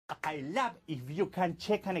I love if you can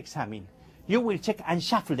check and examine. You will check and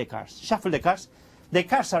shuffle the cards. Shuffle the cards. The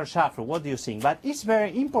cards are shuffled. What do you think? But it's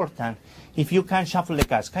very important if you can shuffle the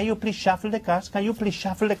cards. Can you please shuffle the cards? Can you please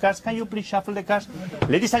shuffle the cards? Can you please shuffle the cards?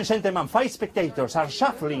 Ladies and gentlemen, 5 spectators are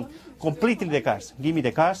shuffling, completing the cards. Give me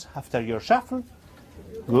the cards after your shuffle.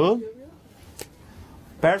 Good.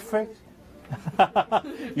 Perfect.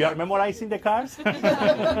 You are memorizing the cards?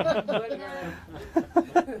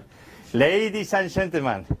 Ladies and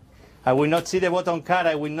gentlemen, I will not see the bottom card,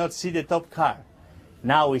 I will not see the top card.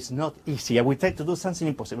 Now it's not easy. I will try to do something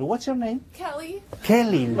impossible. What's your name? Kelly.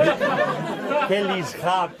 Kelly. Kelly's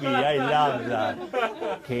happy. I love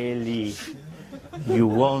that. Kelly, you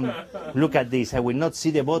won't. Look at this. I will not see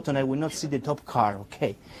the bottom, I will not see the top card,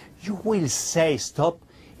 okay? You will say stop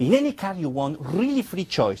in any card you want, really free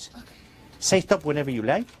choice. Okay. Say stop whenever you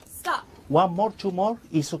like. Stop. 1 more, 2 more,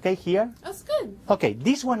 is okay here? That's good. Okay,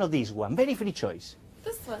 this one or this one, very free choice.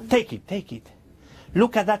 This one. Take it, take it.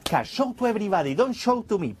 Look at that card, show to everybody, don't show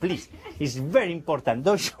to me, please. It's very important,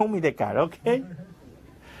 don't show me the card, okay?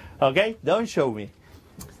 Okay, don't show me.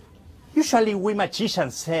 Usually we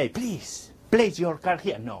magicians say, please, place your card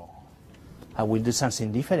here. No, I will do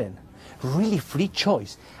something different. Really free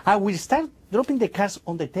choice. I will start dropping the cards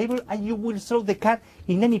on the table and you will throw the card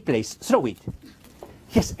in any place. Throw it.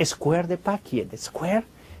 Yes, square the pack here. Square,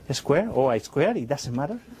 square, or I square, it doesn't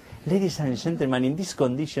matter. Ladies and gentlemen, in this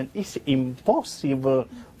condition, it's impossible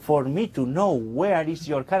for me to know where is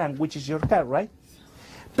your card and which is your card, right?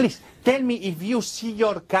 Please, tell me if you see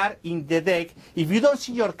your card in the deck. If you don't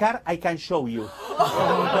see your card, I can show you.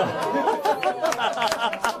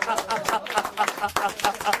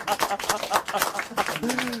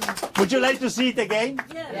 Would you like to see it again?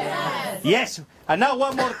 Yes. Yes. And now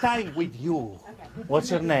one more time with you. Okay.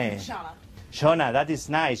 What's your name? Shauna. Shauna, that is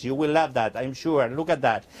nice. You will love that, I'm sure. Look at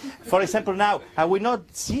that. For example, now, I will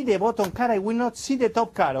not see the bottom card. I will not see the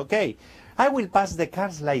top card, okay? I will pass the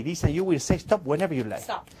cards like this, and you will say stop whenever you like.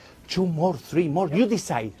 Stop. 2 more, 3 more. You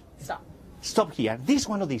decide. Stop. Stop here. This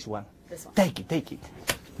one or this one? This one. Take it, take it.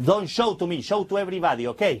 Don't show to me. Show to everybody,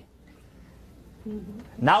 okay?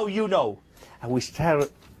 Now you know. I will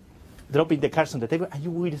start dropping the cards on the table, and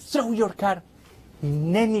you will throw your card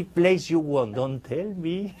in any place you want. Don't tell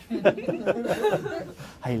me.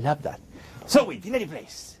 I love that. Throw it in any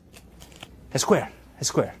place. A square, a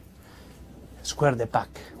square. Square the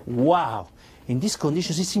pack. Wow. In these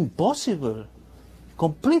conditions, it's impossible.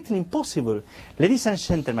 Completely impossible. Ladies and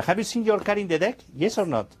gentlemen, have you seen your card in the deck? Yes or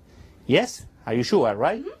not? Yes? Are you sure,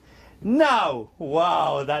 right? No.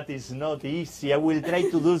 Wow, that is not easy. I will try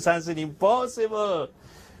to do something impossible.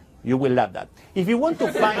 You will love that. If you want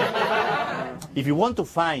to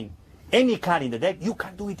find any card in the deck, you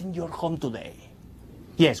can do it in your home today.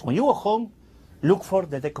 Yes, when you go home, look for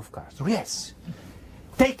the deck of cards. Yes.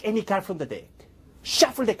 Take any card from the deck.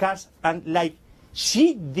 Shuffle the cards, and like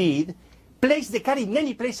she did, place the card in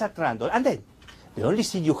any place at random. And then, the only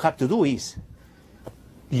thing you have to do is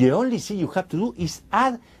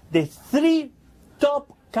add the 3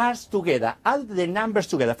 top cards together. Add the numbers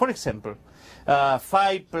together. For example,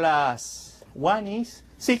 5 plus 1 is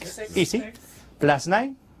 6. Easy. 6. Plus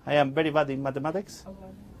 9. I am very bad in mathematics.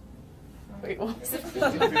 Wait, what was it?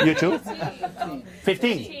 You too?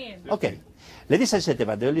 15. Okay. Ladies and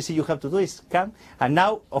gentlemen, the only thing you have to do is count. And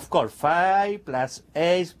now, of course, 5 plus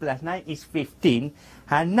 8 plus 9 is 15.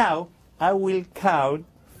 And now I will count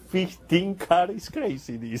 15 cards. It's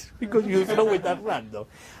crazy, this, because you throw it at random.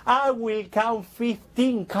 I will count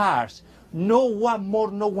 15 cards. No one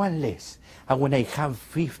more, no one less. And when I have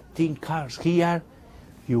 15 cards here,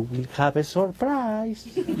 you will have a surprise.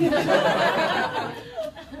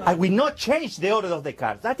 I will not change the order of the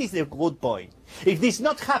cards. That is the good point. If this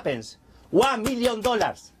not happens, $1 million.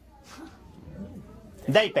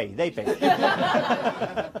 They pay.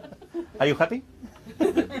 Are you happy?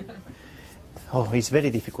 Oh, it's very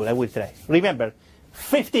difficult. I will try. Remember,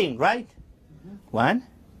 15, right? 1.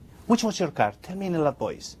 Which was your card? Tell me in a loud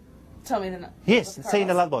voice. Tell me the Yes, say in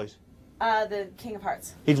a loud voice. The King of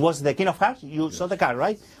Hearts. It was the King of Hearts? You saw the card,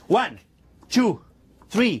 right? 1, 2,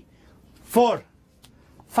 3, 4,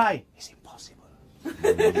 5. It's impossible.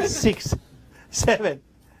 6, 7,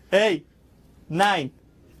 8, 9,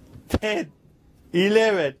 10,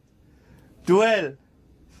 11, 12,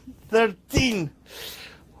 13,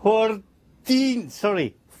 14,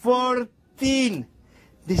 14.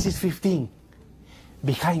 This is 15.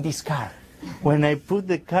 Behind this card. When I put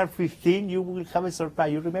the card 15, you will have a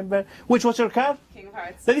surprise. You remember which was your card? King of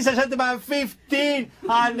Hearts. Ladies and gentlemen, 15,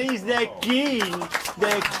 and it's the king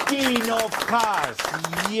of hearts.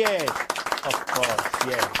 Yes, of course,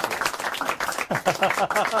 yes.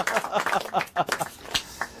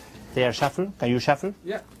 They are shuffle. Can you shuffle?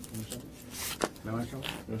 Yeah. No, I shuffle.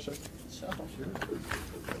 No shuffle.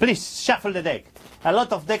 Please shuffle the deck. A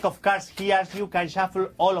lot of deck of cards here. You can shuffle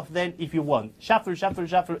all of them if you want. Shuffle, shuffle,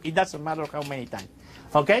 shuffle. It doesn't matter how many times.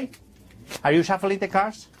 Okay? Are you shuffling the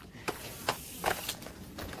cards?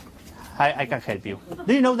 I can help you.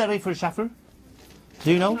 Do you know the riffle shuffle?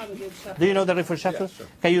 Do you know? Do you know the riffle shuffle? Yeah, sure.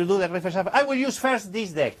 Can you do the riffle shuffle? I will use first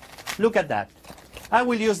this deck. Look at that. I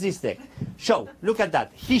will use this deck. So, look at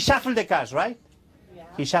that. He shuffled the cards, right? Yeah.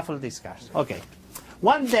 He shuffled these cards. Okay.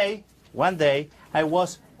 One day, I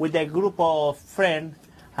was with a group of friends,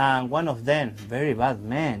 and one of them, very bad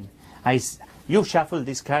man. You shuffled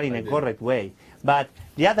this card in a correct way. But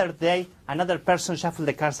the other day, another person shuffled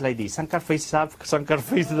the cards like this. Some card face up, some card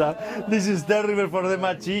face down. This is terrible for the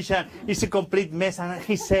magician. It's a complete mess. And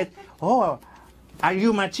he said, oh, are you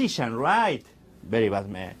a magician, right? Very bad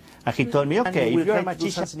man. And he told me, okay, if you're a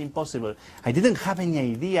magician, it's impossible. I didn't have any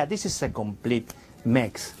idea. This is a complete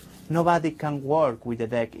mess. Nobody can work with the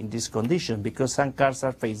deck in this condition because some cards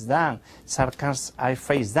are face down, some cards are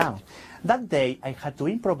face down. That day, I had to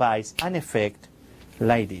improvise an effect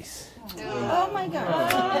like this. Oh my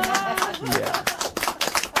God. Yeah.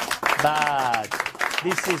 But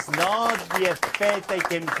this is not the effect I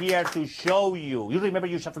came here to show you. You remember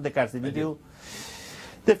you shuffled the cards, didn't you?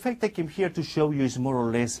 The effect I came here to show you is more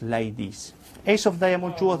or less like this. Ace of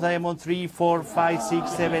diamond, 2 of diamond, 3, 4, 5,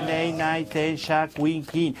 6, 7, 8, 9, 10, Jack, Queen,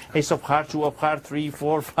 King. Ace of heart, 2 of heart, 3,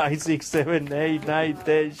 4, 5, 6, 7, 8, 9,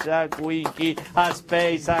 10, Jack, Queen, King. A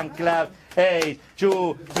space and club. 8,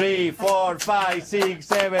 2, 3, 4, 5, 6,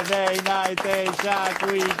 7, 8, 9, 10, Jack,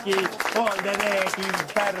 Queen, King. All the deck in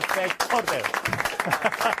perfect order.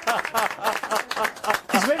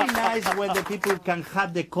 It's very nice when the people can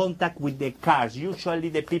have the contact with the cards. Usually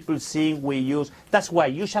the people seeing we use. That's why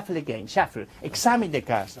you shuffle again. Shuffle. Examine the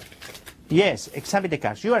cards. Yes, examine the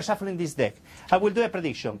cards. You are shuffling this deck. I will do a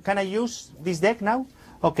prediction. Can I use this deck now?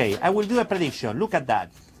 Okay, I will do a prediction. Look at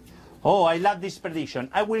that. Oh, I love this prediction.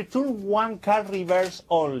 I will turn one card reverse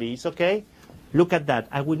only. It's okay? Look at that.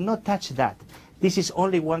 I will not touch that. This is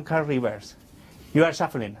only one card reverse. You are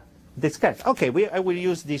shuffling this card. Okay, I will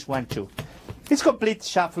use this one too. It's complete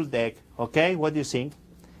shuffle deck. Okay, what do you think?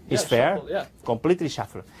 It's fair? Shuffle, yeah. Completely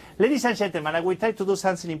shuffle. Ladies and gentlemen, I will try to do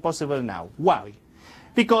something impossible now. Why?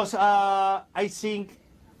 Because I think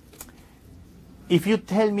if you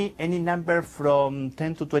tell me any number from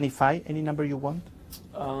 10 to 25, any number you want?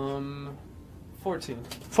 14.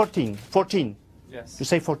 14. 14. Yes. You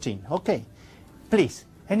say 14. Okay. Please,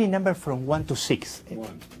 any number from 1 to 6.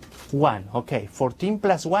 1. 1. Okay. 14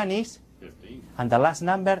 plus 1 is? 15. And the last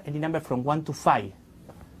number, any number from 1 to 5.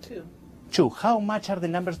 2. 2. How much are the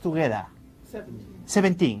numbers together? 17.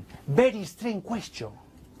 17. Very strange question.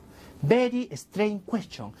 Very strange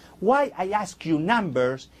question. Why I ask you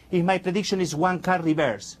numbers if my prediction is one card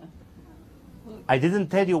reverse? I didn't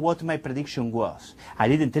tell you what my prediction was. I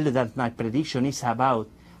didn't tell you that my prediction is about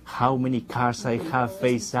how many cards I have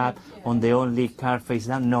face up on the only card face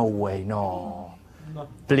down. No way, no.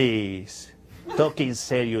 Please, talking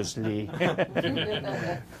seriously.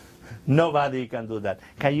 Nobody can do that.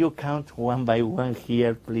 Can you count one by one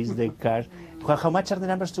here, please, the cards? How much are the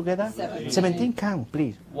numbers together? 17. 17, count,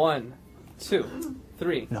 please. 1, 2,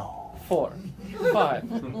 3, No. 4,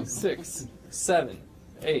 5, 6, 7,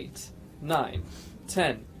 8, 9,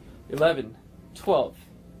 10, 11, 12,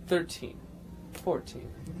 13, 14,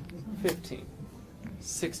 15,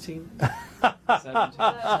 16, 17.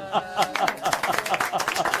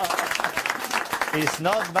 It's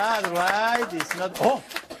not bad, right? It's not. Oh!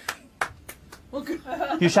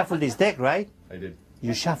 You shuffle this deck, right? I did.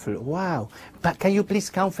 You shuffle. Wow. But can you please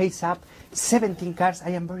count face up? 17 cards. I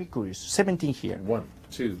am very curious. 17 here. 1,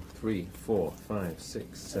 2, 3, 4, 5,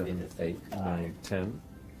 6, 7, 8, 9, 10,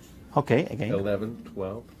 Okay, again. 11,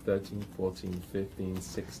 12, 13, 14, 15,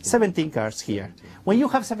 16. 17 cards here. When you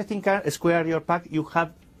have 17 cards square your pack, you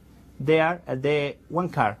have there the one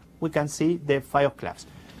card. We can see the 5 of clubs.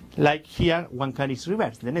 Like here, one card is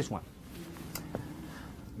reversed. The next one.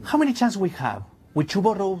 How many chances we have with two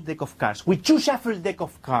borrowed deck of cards, with two shuffled deck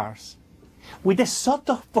of cards, with a sort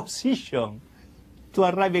of position to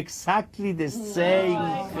arrive exactly the same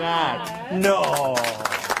card? No.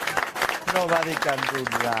 Nobody can do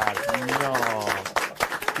that.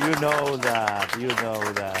 No. You know that. You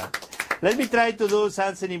know that. Let me try to do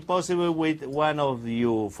something impossible with one of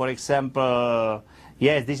you. For example,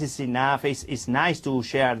 yes, this is enough. It's nice to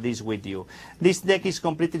share this with you. This deck is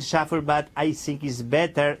completely shuffled, but I think it's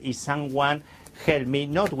better if someone help me,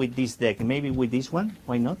 not with this deck, maybe with this one.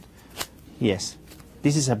 Why not? Yes.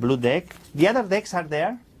 This is a blue deck. The other decks are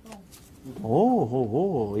there.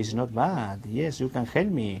 Oh, it's not bad. Yes, you can help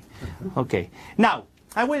me. Okay. Now,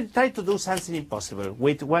 I will try to do something impossible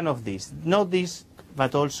with one of these. Not this,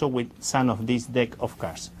 but also with some of this deck of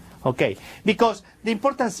cards. Okay. Because the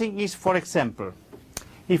important thing is, for example,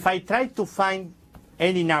 if I try to find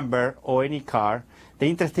any number or any card, the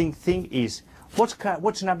interesting thing is,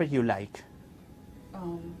 which number you like?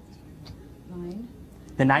 9.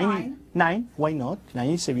 The 9? 9? Why not? 9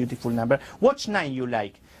 is a beautiful number. Which 9 you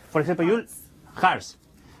like? For example, you hearts.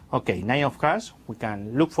 Okay, 9 of hearts we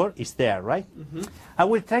can look for is there, right? I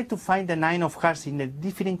will try to find the 9 of hearts in a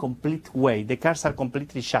different, complete way. The cards are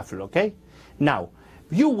completely shuffled, okay? Now,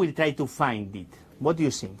 you will try to find it. What do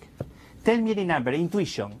you think? Tell me any number,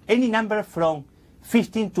 intuition. Any number from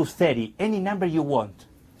 15 to 30. Any number you want.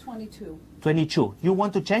 22. 22. You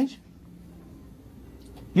want to change?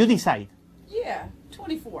 You decide. Yeah,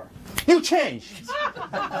 24. You change!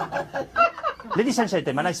 Ladies and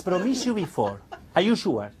gentlemen, I promised you before. Are you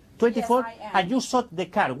sure? 24? Yes, I am. And you saw the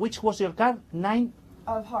card. Which was your card? 9?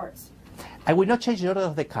 Of hearts. I will not change the order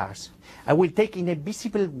of the cards. I will take in a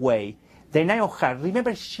visible way the 9 of hearts.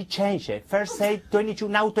 Remember, she changed it. First say 22,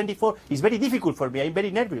 now 24. It's very difficult for me. I'm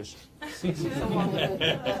very nervous.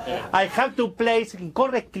 I have to place in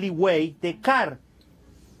correctly way the card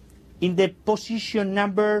in the position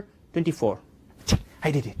number 24. I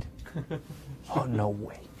did it. Oh, no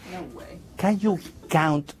way. No way. Can you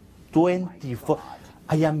count 24?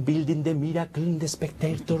 I am building the miracle in the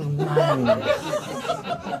spectator's mind.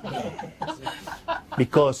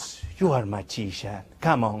 Because you are magician.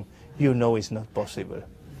 Come on, you know it's not possible.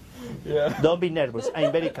 Yeah. Don't be nervous.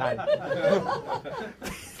 I'm very calm.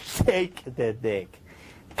 Take the deck.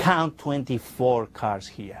 Count 24 cards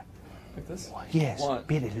here. Like this? Yes, 1,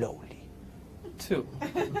 very slowly. 2,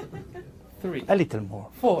 3, A little more.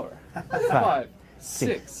 4, 5,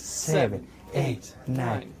 6, 6, 7, 8,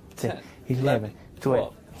 9, 10, 11,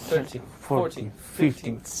 12, 13, 14,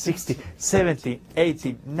 15, 16, 17,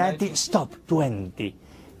 18, 19, stop, 20.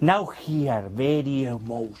 Now here, very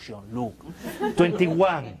emotion, look.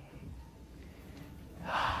 21.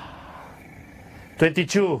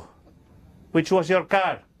 22. Which was your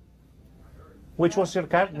card? Which was your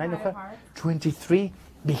card? 9 of hearts? 23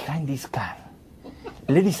 behind this card.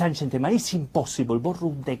 Ladies and gentlemen, it's impossible.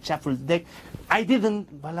 Ballroom deck, shuffle deck. I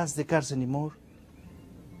didn't balance the cards anymore.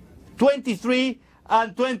 23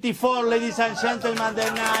 and 24, ladies and gentlemen, the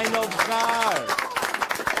 9 of hearts.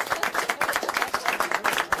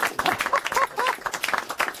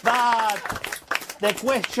 But the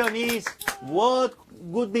question is, what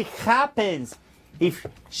would be happens if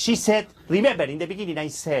she said, remember in the beginning I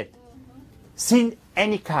said, sing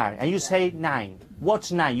any card, and you say 9.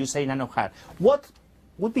 What's 9? You say 9 of hearts. What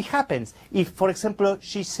would be happens if, for example,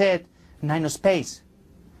 she said 9 of spades,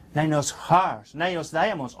 9 of hearts, 9 of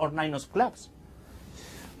diamonds, or 9 of clubs?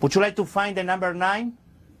 Would you like to find the number 9?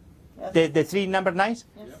 Yes. The 3 number 9s?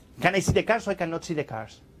 Yes. Can I see the cards or I cannot see the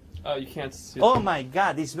cards? Oh, you can't see. Oh my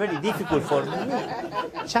God, it's very difficult for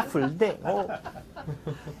me. Shuffle deck. Oh.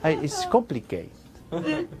 It's complicated.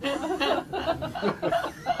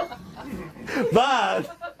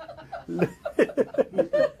 But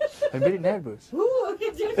I'm very nervous.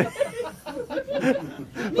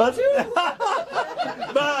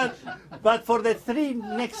 but for the 3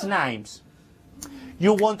 next names,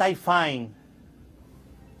 you want I find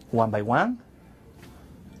 1 by 1,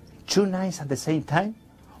 2 9s at the same time,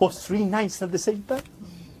 or 3 9s at the same time?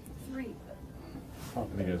 3. I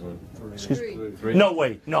think there's one. Excuse Three. Three. No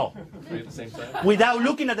way, no. 3 at the same time. Without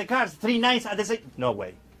looking at the cards, 3 9s at the same. No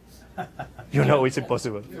way. You know it's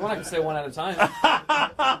impossible. If you want, I can say one at a time.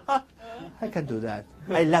 I can do that.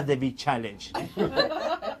 I love the big challenge.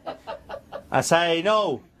 As I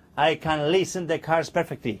know, I can listen the cards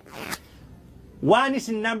perfectly. One is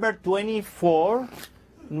in number 24,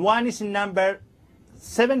 one is in number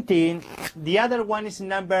 17, the other one is in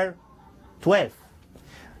number 12.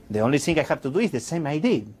 The only thing I have to do is the same I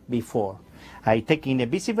did before. I take in a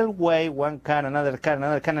visible way one card, another card,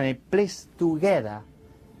 and I place together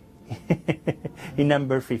in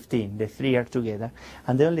number 15. The 3 are together.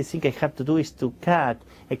 And the only thing I have to do is to cut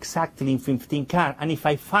exactly in 15 cards. And if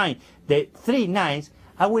I find the 3 9s,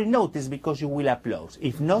 I will notice because you will applaud.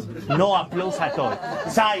 If not, no applause at all.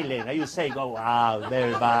 Silent. And you say, oh, wow,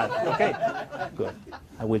 very bad. Okay, good.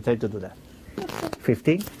 I will try to do that.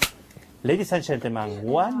 15. Ladies and gentlemen,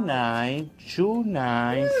 1 9, 2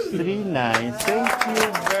 9s, 3 9s. Thank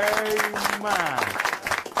you very much.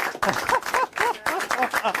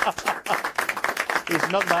 It's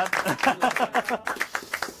not bad.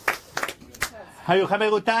 Are you having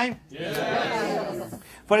a good time? Yes.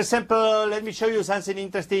 For example, let me show you something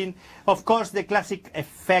interesting. Of course, the classic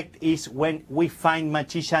effect is when we find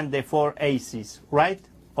magician the 4 aces, right?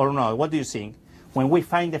 Or no? What do you think? When we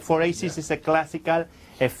find the 4 aces, it's a classical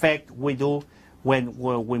effect we do when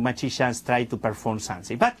magicians try to perform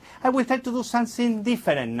something. But I will try to do something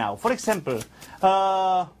different now. For example,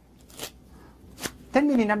 tell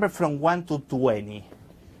me the number from 1 to 20.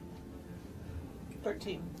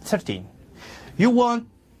 13. 13. You want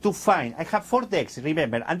to find, I have 4 decks,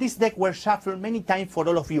 remember, and this deck were shuffled many times for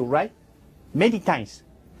all of you, right? Many times.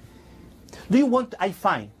 Do you want I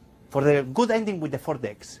find, for the good ending with the 4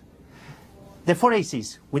 decks, the 4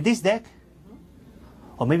 aces with this deck?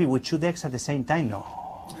 Or maybe with 2 decks at the same time? No.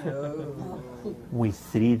 With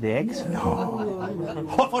 3 decks?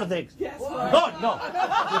 No. Or 4 decks? Yes. No, no.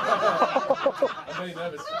 I'm very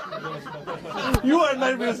nervous. You are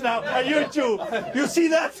nervous now, and you too. You see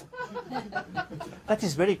that? That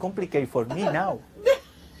is very complicated for me now.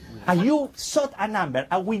 And you sought a number,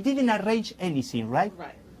 and we didn't arrange anything, right?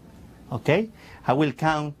 Right. Okay? I will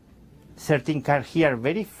count 13 cards here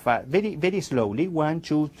very slowly. 1,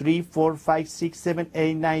 2, 3, 4, 5, 6, 7,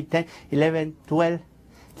 8, 9, 10, 11, 12,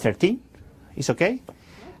 13. Is okay?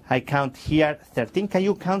 I count here 13. Can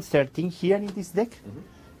you count 13 here in this deck?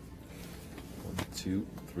 1, 2,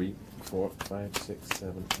 3, 4, 5, 6,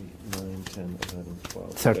 7, 8, 9, 10, 11,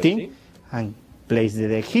 12. 13. And place the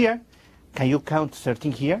deck here. Can you count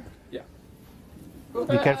 13 here? Yeah.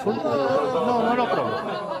 Be careful. No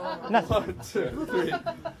problem. Nothing. 1, 2, 3,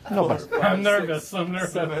 No problem. 5, I'm nervous. 6, I'm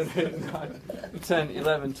nervous. 7, 8, 9, 10,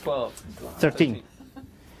 11, 12, 13.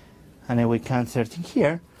 And then we count 13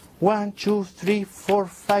 here. 1, 2, 3, 4,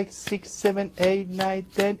 5, 6, 7, 8, 9,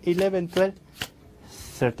 10, 11, 12,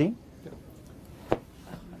 13. I'm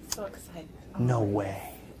so excited. No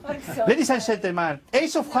way. I'm so Ladies and gentlemen,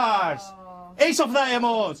 Ace of Hearts, Ace of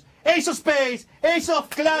Diamonds, Ace of Spades, Ace of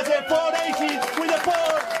Clubs, the 4 aces with the 4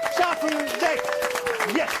 shuffle deck.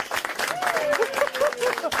 Yes.